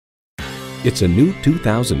It's a new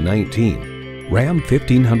 2019 Ram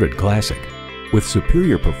 1500 Classic. With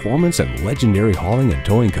superior performance and legendary hauling and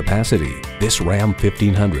towing capacity, this Ram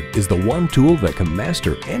 1500 is the one tool that can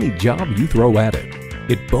master any job you throw at it.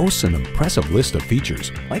 It boasts an impressive list of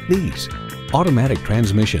features like these: automatic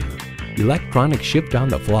transmission, electronic shift on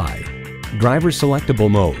the fly, driver selectable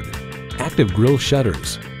mode, active grille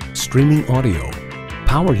shutters, streaming audio,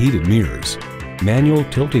 power heated mirrors, manual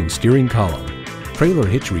tilting steering column, trailer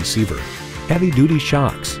hitch receiver, heavy duty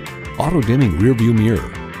shocks, auto dimming rear view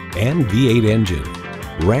mirror, and V8 engine.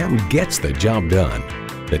 Ram gets the job done.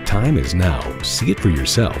 The time is now. See it for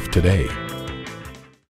yourself today.